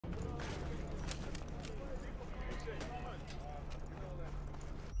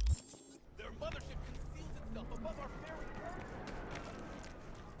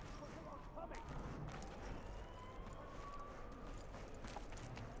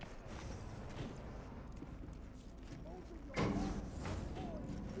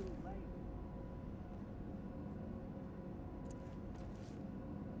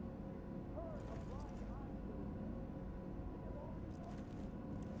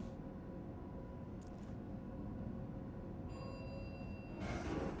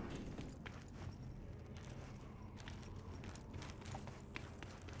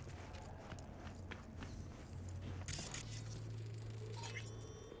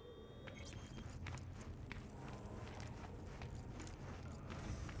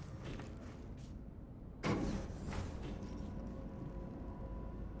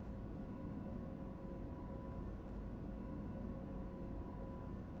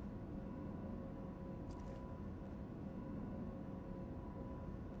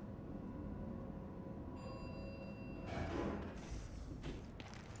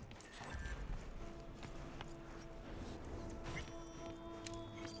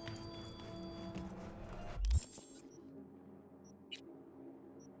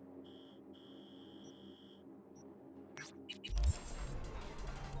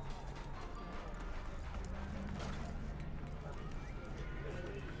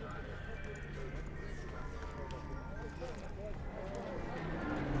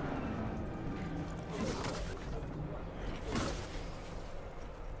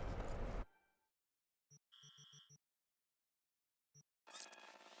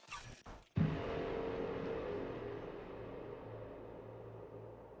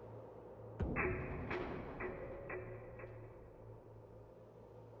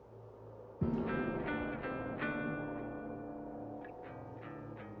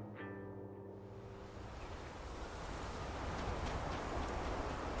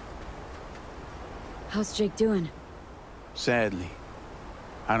How's Jake doing? Sadly,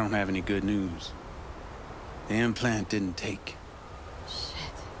 I don't have any good news. The implant didn't take. Shit.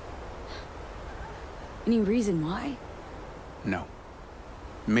 Any reason why? No.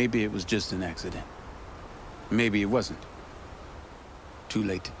 Maybe it was just an accident. Maybe it wasn't. Too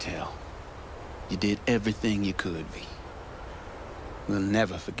late to tell. You did everything you could, V. We'll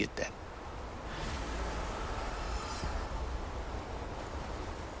never forget that.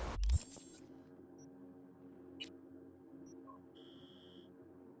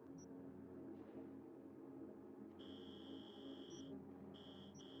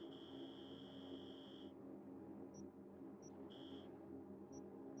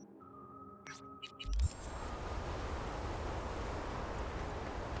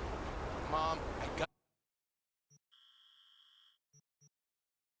 Mom, I got...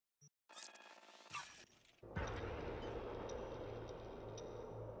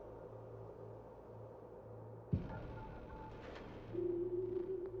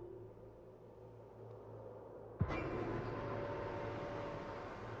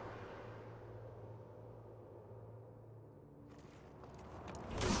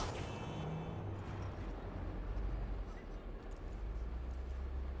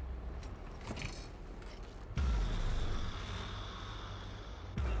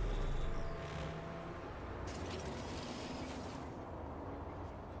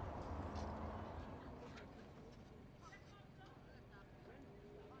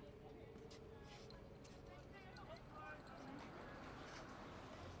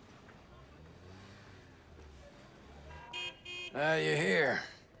 You're here.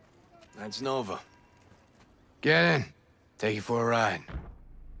 That's Nova. Get in. Take you for a ride.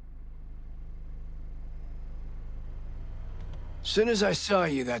 Soon as I saw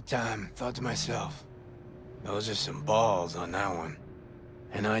you that time, thought to myself, those are some balls on that one.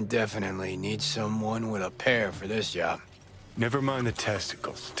 And I definitely need someone with a pair for this job. Never mind the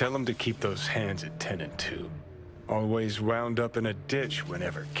testicles. Tell him to keep those hands at 10 and 2. Always wound up in a ditch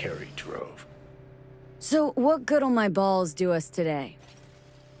whenever Carrie drove. So, what good'll my balls do us today?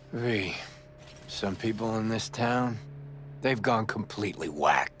 V, some people in this town, they've gone completely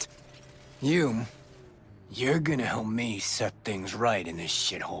whacked. You're gonna help me set things right in this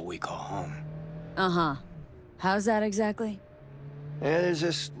shithole we call home. Uh-huh. How's that exactly? Yeah, there's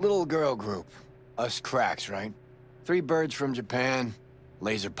this little girl group. Us cracks, right? 3 birds from Japan,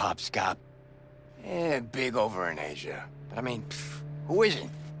 laser pop scop. Big over in Asia. But I mean, who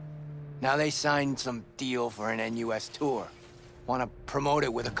isn't? Now they signed some deal for an NUS tour. Want to promote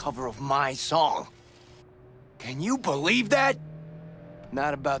it with a cover of my song. Can you believe that?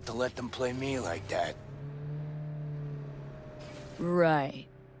 Not about to let them play me like that. Right.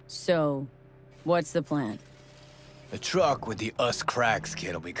 So, what's the plan? The truck with the Us Cracks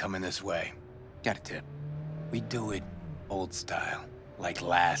kid will be coming this way. Got a tip. We do it old style, like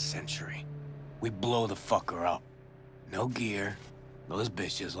last century. We blow the fucker up. No gear. Those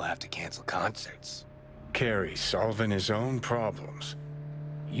bitches will have to cancel concerts. Carrie solving his own problems.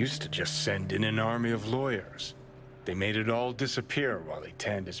 Used to just send in an army of lawyers. They made it all disappear while he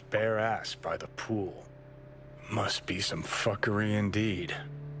tanned his bare ass by the pool. Must be some fuckery indeed.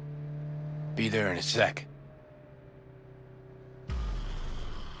 Be there in a sec.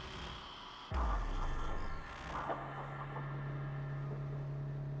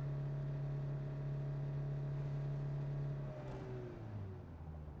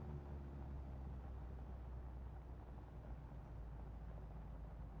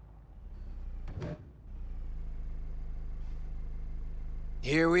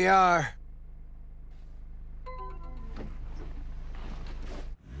 Here we are.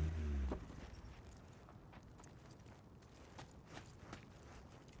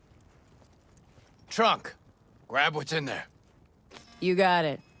 Trunk. Grab what's in there. You got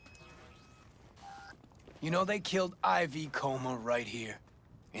it. You know they killed Ivy Coma right here.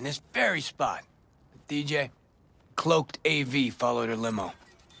 In this very spot. DJ, cloaked AV followed her limo.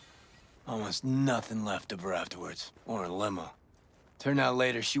 Almost nothing left of her afterwards. Or her limo. Turned out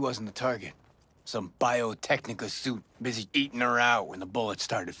later she wasn't the target. Some Biotechnica suit busy eating her out when the bullets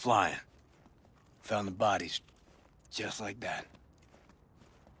started flying. Found the bodies just like that.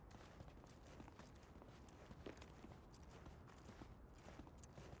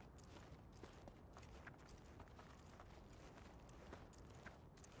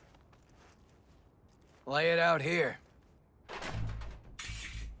 Lay it out here.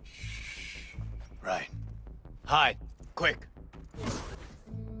 Right. Hide. Quick.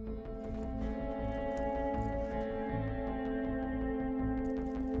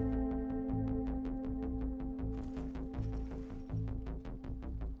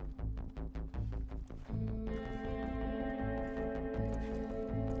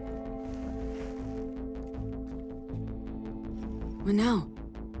 What now?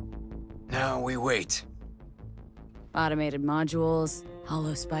 Now we wait. Automated modules,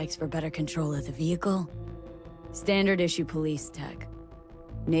 hollow spikes for better control of the vehicle. Standard issue police tech.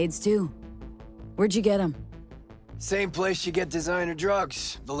 Nades too. Where'd you get them? Same place you get designer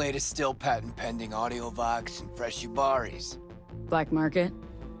drugs. The latest still patent pending Audiovox and fresh Ubaris. Black market?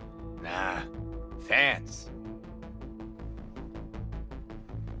 Nah, fans.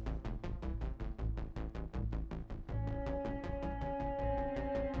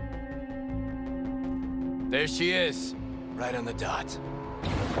 There she is, right on the dot.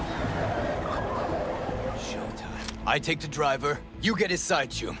 Showtime. I take the driver, you get his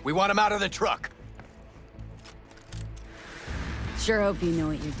side tune. We want him out of the truck. Sure hope you know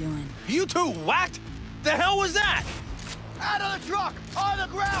what you're doing. You two whacked? The hell was that? Out of the truck! On the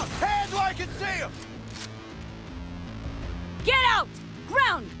ground! Hands where I can see him! Get out!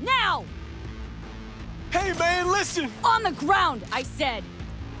 Ground, now! Hey, man, listen! On the ground, I said!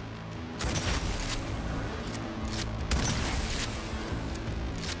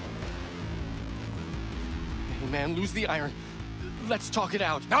 Hey, man, lose the iron. Let's talk it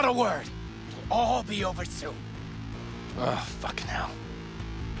out. Not a word! It'll all be over soon. Oh, fucking hell.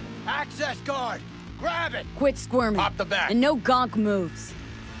 Access guard! Grab it! Quit squirming. Pop the back. And no gonk moves.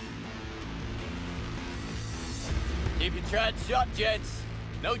 Keep your trap shut, gents.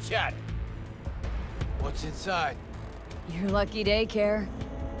 No chatter. What's inside? Your lucky day, Care.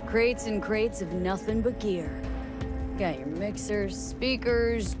 Crates and crates of nothing but gear. Got your mixers,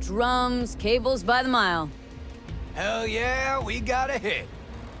 speakers, drums, cables by the mile. Hell yeah, we got a hit.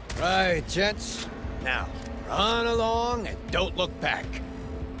 Right, gents. Now, run along and don't look back.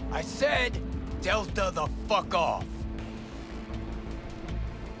 I said, Delta the fuck off.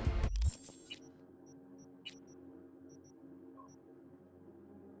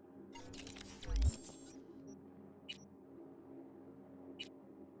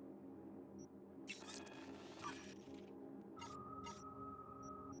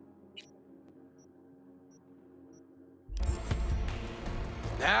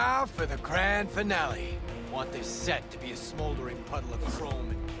 Now for the grand finale. Want this set to be a smoldering puddle of chrome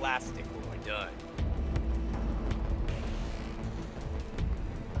and plastic when we're done.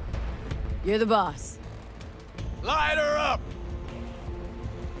 You're the boss. Light her up!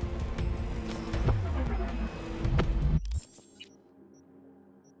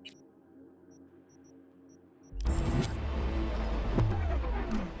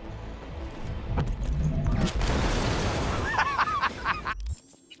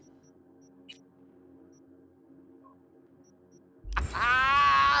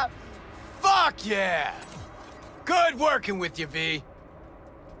 Fuck yeah! Good working with you, V.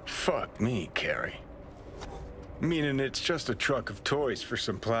 Fuck me, Carrie. Meaning it's just a truck of toys for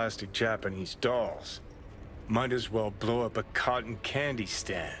some plastic Japanese dolls. Might as well blow up a cotton candy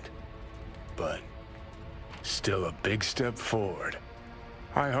stand. But still a big step forward.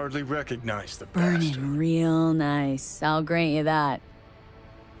 I hardly recognize the bastard. Burning real nice. I'll grant you that.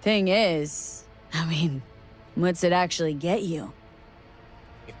 Thing is, I mean, what's it actually get you?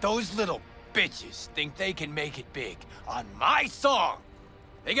 If those little bitches think they can make it big on my song,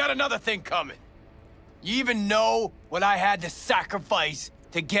 they got another thing coming. You even know what I had to sacrifice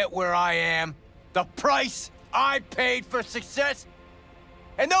to get where I am? The price I paid for success?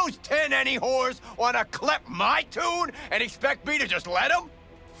 And those 10 any whores want to clip my tune and expect me to just let them?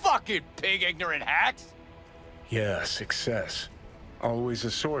 Fucking pig ignorant hacks. Yeah, success. Always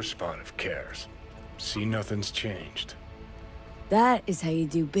a sore spot of Cares. See, nothing's changed. That is how you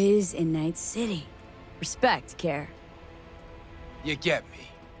do biz in Night City. Respect, Care. You get me.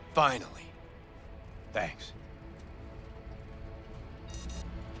 Finally. Thanks.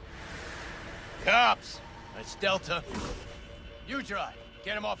 Cops! That's Delta. You drive.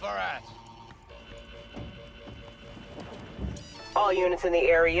 Get him off our ass. All units in the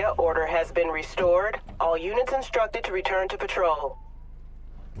area, order has been restored. All units instructed to return to patrol.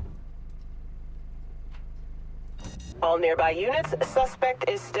 All nearby units, suspect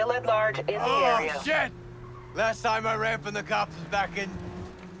is still at large in the area. Oh, shit! Last time I ran from the cops was back in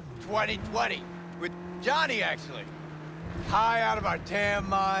 2020. With Johnny, actually. High out of our damn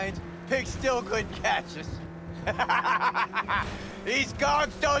minds. Pigs still couldn't catch us. These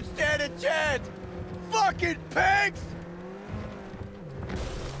gonks don't stand a chance! Fucking pigs!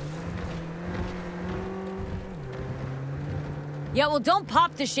 Yeah, well, don't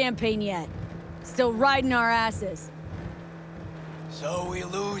pop the champagne yet. Still riding our asses. So we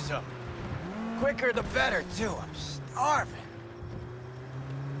lose them. Quicker the better, too. I'm starving.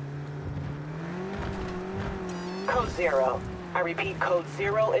 Code 0. I repeat, Code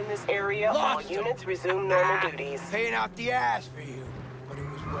 0 in this area. Lost All 'em. units resume normal duties. Paying out the ass for you. but it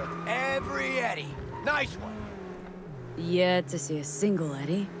was worth every Eddie. Nice one. Yet to see a single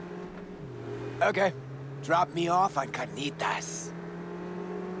Eddie. Okay, drop me off on Carnitas.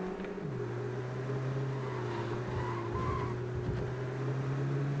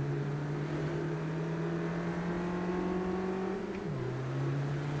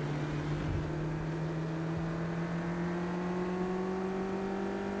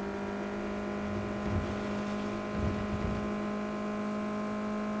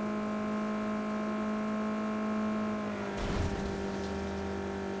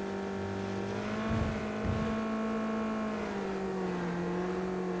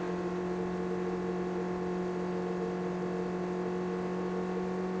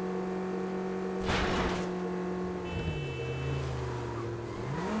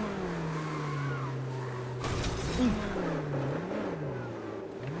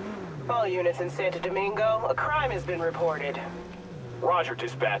 All units in Santo Domingo, a crime has been reported. Roger,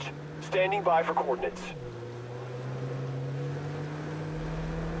 dispatch. Standing by for coordinates.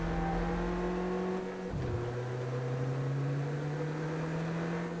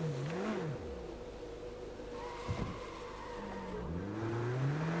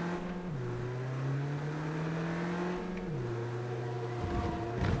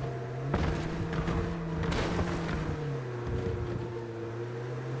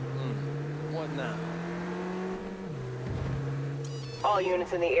 What now? All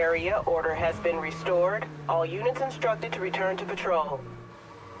units in the area, order has been restored. All units instructed to return to patrol.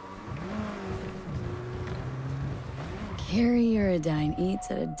 Carrie Uridine eats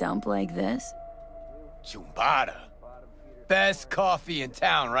at a dump like this? Chumbada. Best coffee in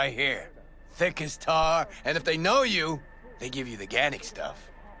town right here. Thick as tar, and if they know you, they give you the organic stuff.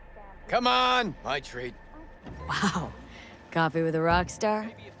 Come on, my treat. Wow. Coffee with a rock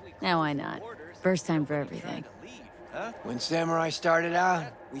star? Now why not? First time for everything. When Samurai started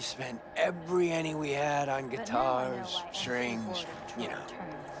out, we spent every penny we had on guitars, strings, you know.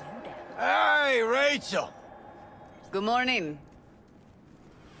 Hey, Rachel! Good morning.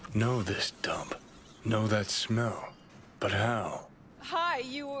 Know this dump. Know that smell. But how? Hi,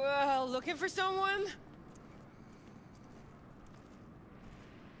 you, looking for someone?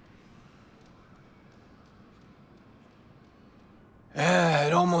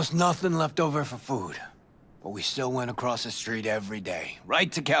 Had almost nothing left over for food. But we still went across the street every day,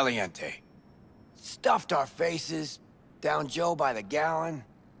 right to Caliente. Stuffed our faces, down Joe by the gallon.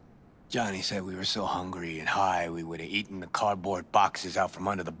 Johnny said we were so hungry and high we would have eaten the cardboard boxes out from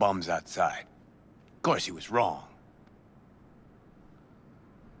under the bums outside. Of course, he was wrong.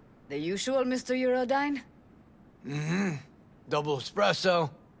 The usual, Mr. Uridine? Mm-hmm. Double espresso,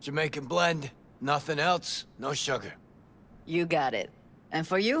 Jamaican blend, nothing else, no sugar. You got it. And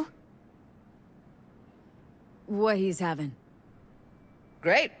for you? What he's having.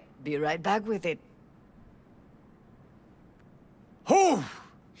 Great. Be right back with it. Whew!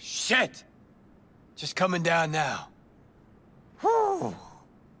 Shit! Just coming down now. Whew!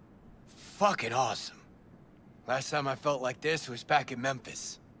 Fucking awesome. Last time I felt like this was back in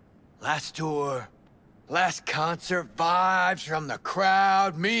Memphis. Last tour, last concert, vibes from the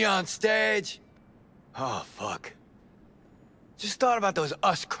crowd, me on stage. Oh, fuck. Just thought about those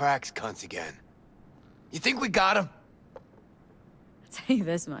us cracks cunts again. You think we got them? I'll tell you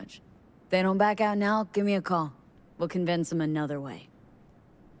this much. If they don't back out now, give me a call. We'll convince them another way.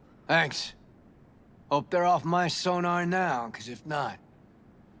 Thanks. Hope they're off my sonar now, because if not...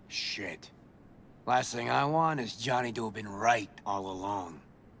 Shit. Last thing I want is Johnny to have been right all along.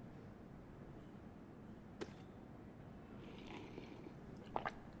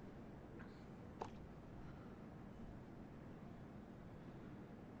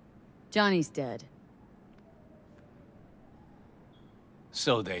 Johnny's dead.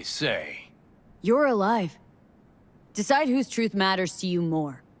 So they say. You're alive. Decide whose truth matters to you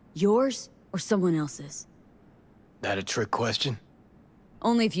more. Yours or someone else's. That a trick question?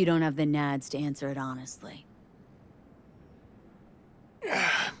 Only if you don't have the nads to answer it honestly.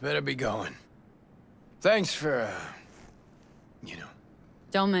 Better be going. Thanks for, you know.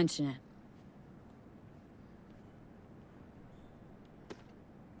 Don't mention it.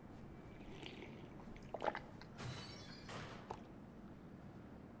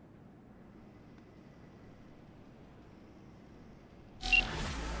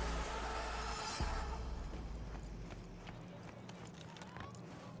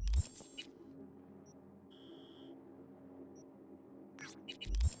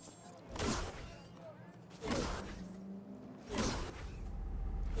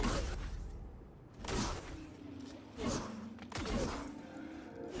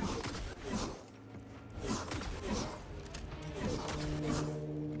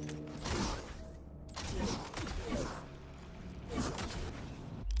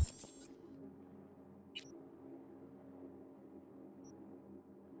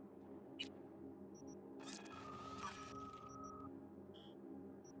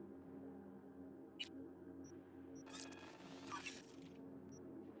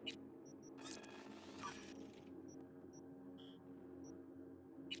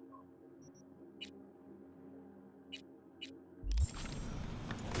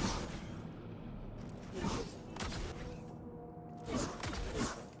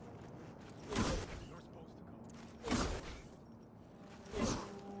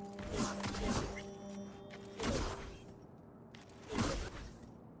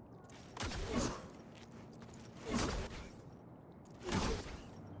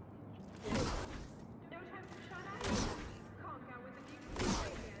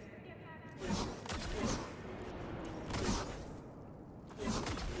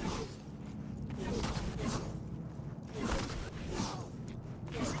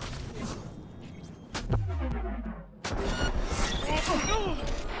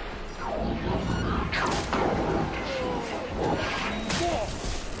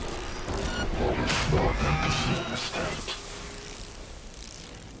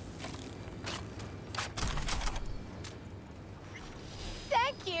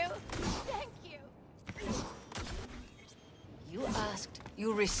 Thank you. Thank you. You asked,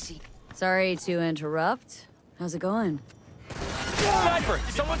 you received. Sorry to interrupt. How's it going? Sniper!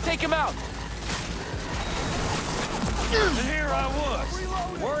 Someone take him out! And here I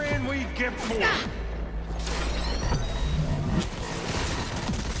was, worrying we'd get more.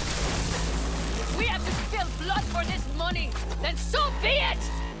 We have to spill blood for this money. Then so be it!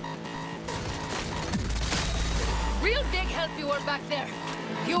 Real big help you were back there.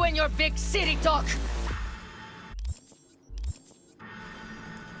 You and your big city talk.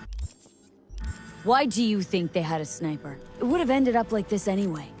 Why do you think they had a sniper? It would have ended up like this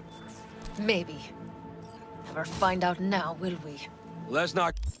anyway. Maybe. Never find out now, will we? Let's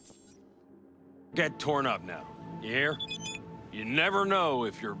not get torn up now. You hear? You never know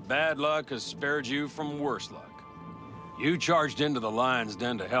if your bad luck has spared you from worse luck. You charged into the lion's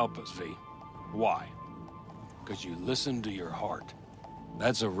den to help us, V. Why? Because you listened to your heart.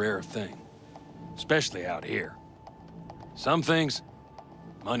 That's a rare thing. Especially out here. Some things,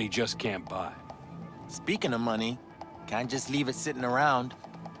 money just can't buy. Speaking of money, can't just leave it sitting around.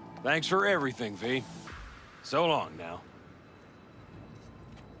 Thanks for everything, V. So long now.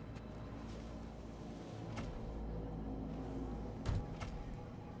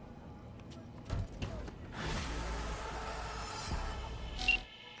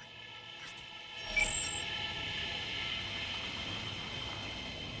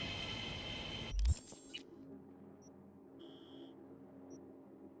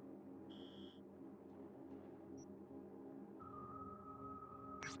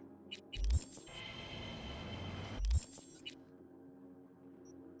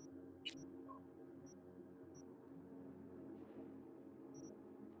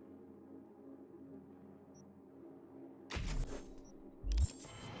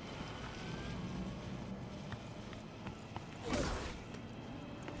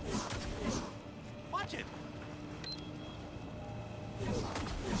 Watch it!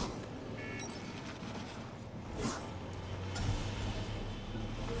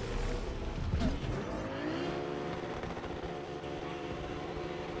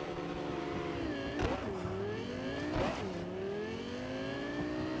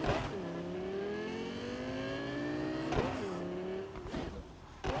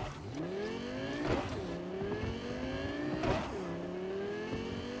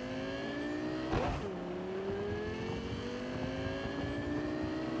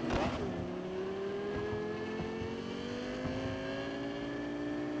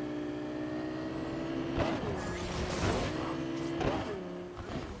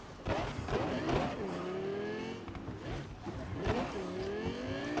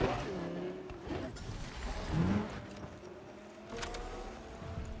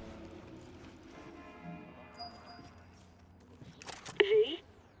 V,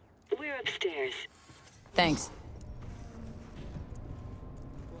 we're upstairs. Thanks.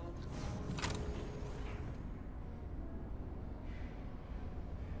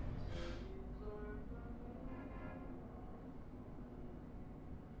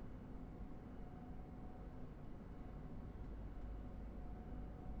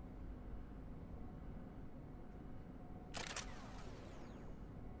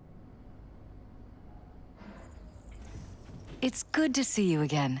 It's good to see you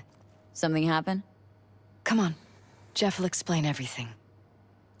again. Something happen? Come on. Jeff will explain everything.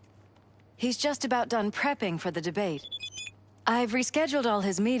 He's just about done prepping for the debate. I've rescheduled all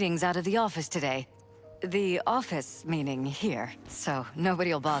his meetings out of the office today. The office meaning here, so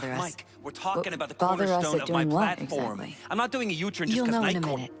nobody will bother us. Mike, we're talking about the bother us cornerstone at of my doing what, platform. exactly? I'm not doing a U-turn just You'll because know in a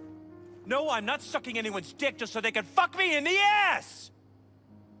Nightcore... minute. No, I'm not sucking anyone's dick just so they can fuck me in the ass!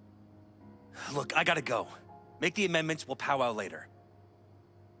 Look, I gotta go. Make the amendments, we'll powwow later.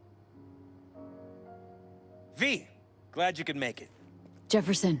 V, glad you could make it.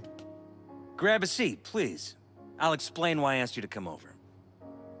 Jefferson. Grab a seat, please. I'll explain why I asked you to come over.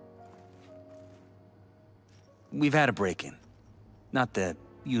 We've had a break-in. Not the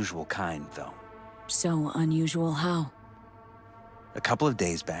usual kind, though. So unusual how? A couple of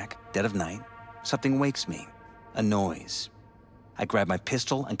days back, dead of night, something wakes me. A noise. I grab my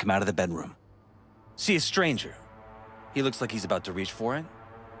pistol and come out of the bedroom. See a stranger. He looks like he's about to reach for it,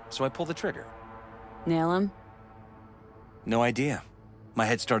 so I pull the trigger. Nail him? No idea. My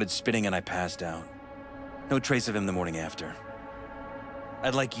head started spinning and I passed out. No trace of him the morning after.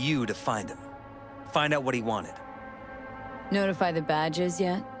 I'd like you to find him. Find out what he wanted. Notify the badges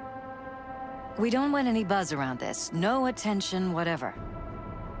yet? We don't want any buzz around this. No attention, whatever.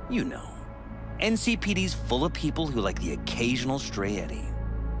 You know. NCPD's full of people who like the occasional stray Eddie.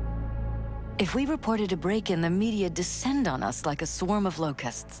 If we reported a break-in, the media'd descend on us like a swarm of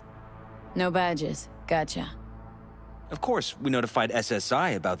locusts. No badges. Gotcha. Of course, we notified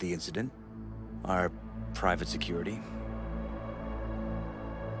SSI about the incident. Our private security.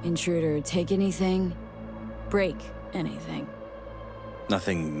 Intruder, take anything? Break anything?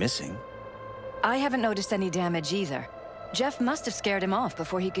 Nothing missing. I haven't noticed any damage either. Jeff must have scared him off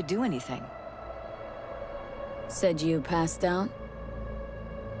before he could do anything. Said you passed out?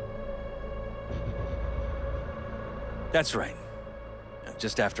 That's right.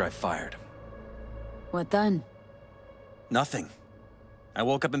 Just after I fired. What then? Nothing. I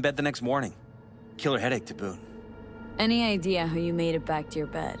woke up in bed the next morning. Killer headache to boot. Any idea how you made it back to your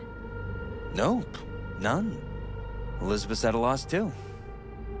bed? Nope. None. Elizabeth's at a loss too.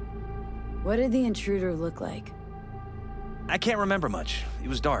 What did the intruder look like? I can't remember much. It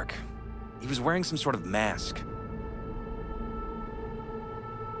was dark. He was wearing some sort of mask.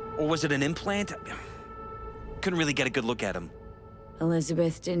 Or was it an implant? Couldn't really get a good look at him.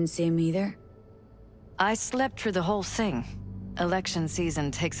 Elizabeth didn't see him either? I slept through the whole thing. Election season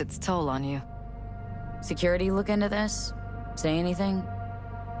takes its toll on you. Security look into this? Say anything?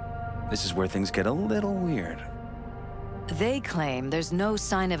 This is where things get a little weird. They claim there's no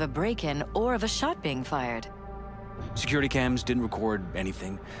sign of a break-in or of a shot being fired. Security cams didn't record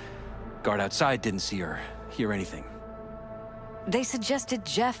anything. Guard outside didn't see or hear anything. They suggested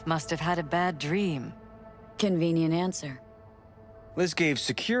Jeff must have had a bad dream. Convenient answer. Liz gave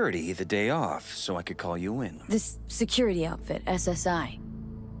security the day off so I could call you in. This security outfit, SSI.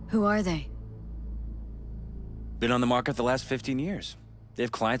 Who are they? Been on the market the last 15 years. They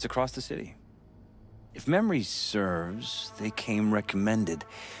have clients across the city. If memory serves, they came recommended.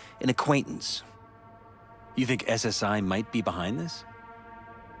 An acquaintance. You think SSI might be behind this?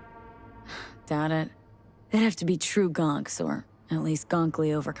 Doubt it. They'd have to be true gonks, or at least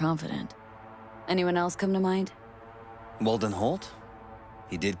gonkly overconfident. Anyone else come to mind? Walden Holt?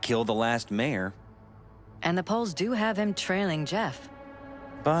 He did kill the last mayor. And the polls do have him trailing Jeff.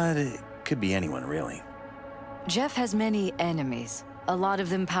 But it could be anyone, really. Jeff has many enemies, a lot of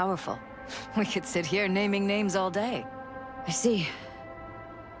them powerful. We could sit here naming names all day. I see.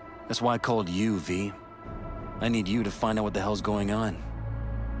 That's why I called you, V. I need you to find out what the hell's going on.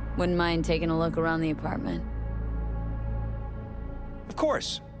 Wouldn't mind taking a look around the apartment. Of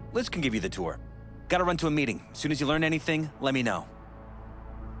course. Liz can give you the tour. Gotta run to a meeting. As soon as you learn anything, let me know.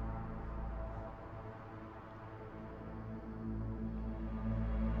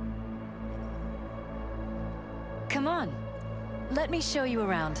 Come on. Let me show you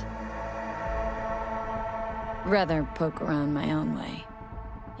around. Rather poke around my own way.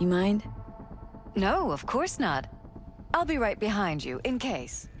 You mind? No, of course not. I'll be right behind you, in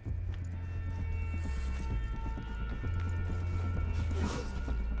case.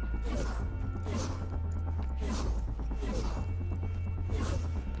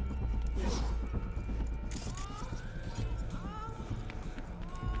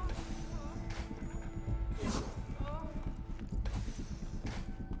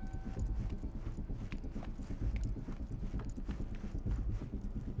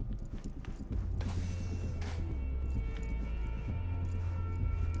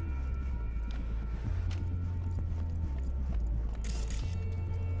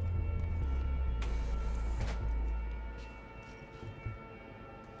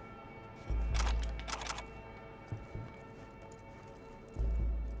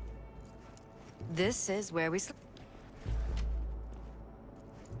 This is where we sleep.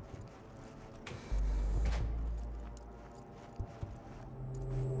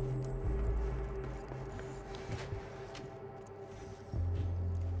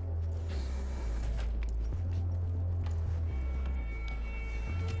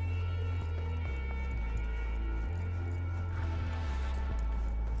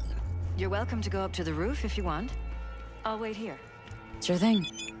 You're welcome to go up to the roof if you want. I'll wait here. Sure thing.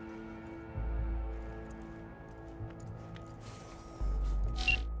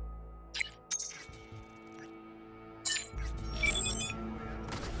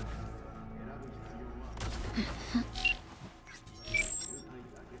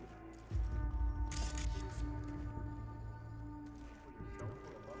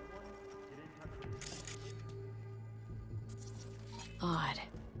 Odd.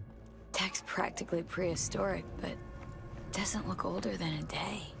 Tech's practically prehistoric, but doesn't look older than a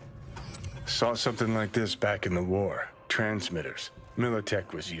day. Saw something like this back in the war. Transmitters.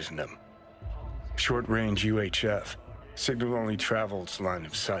 Militech was using them. Short-range UHF. Signal only travels line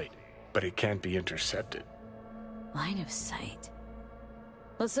of sight, but it can't be intercepted. Line of sight?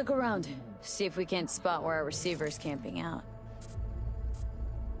 Let's look around. See if we can't spot where our receiver's camping out.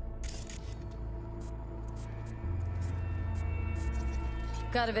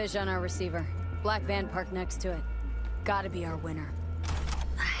 Got a vision on our receiver. Black van parked next to it. Gotta be our winner.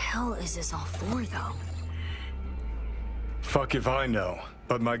 The hell is this all for, though? Fuck if I know.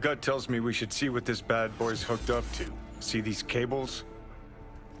 But my gut tells me we should see what this bad boy's hooked up to. See these cables?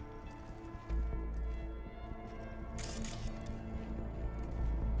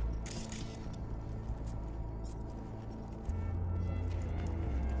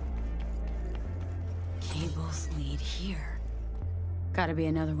 Cables lead here. Gotta be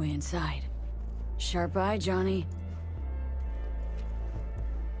another way inside. Sharp eye, Johnny.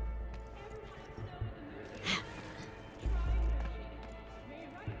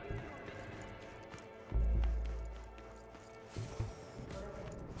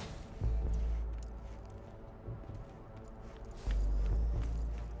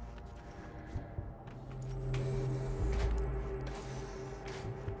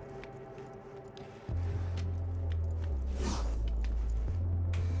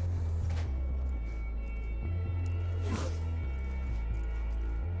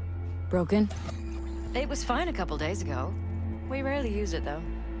 Broken? It was fine a couple days ago. We rarely use it, though.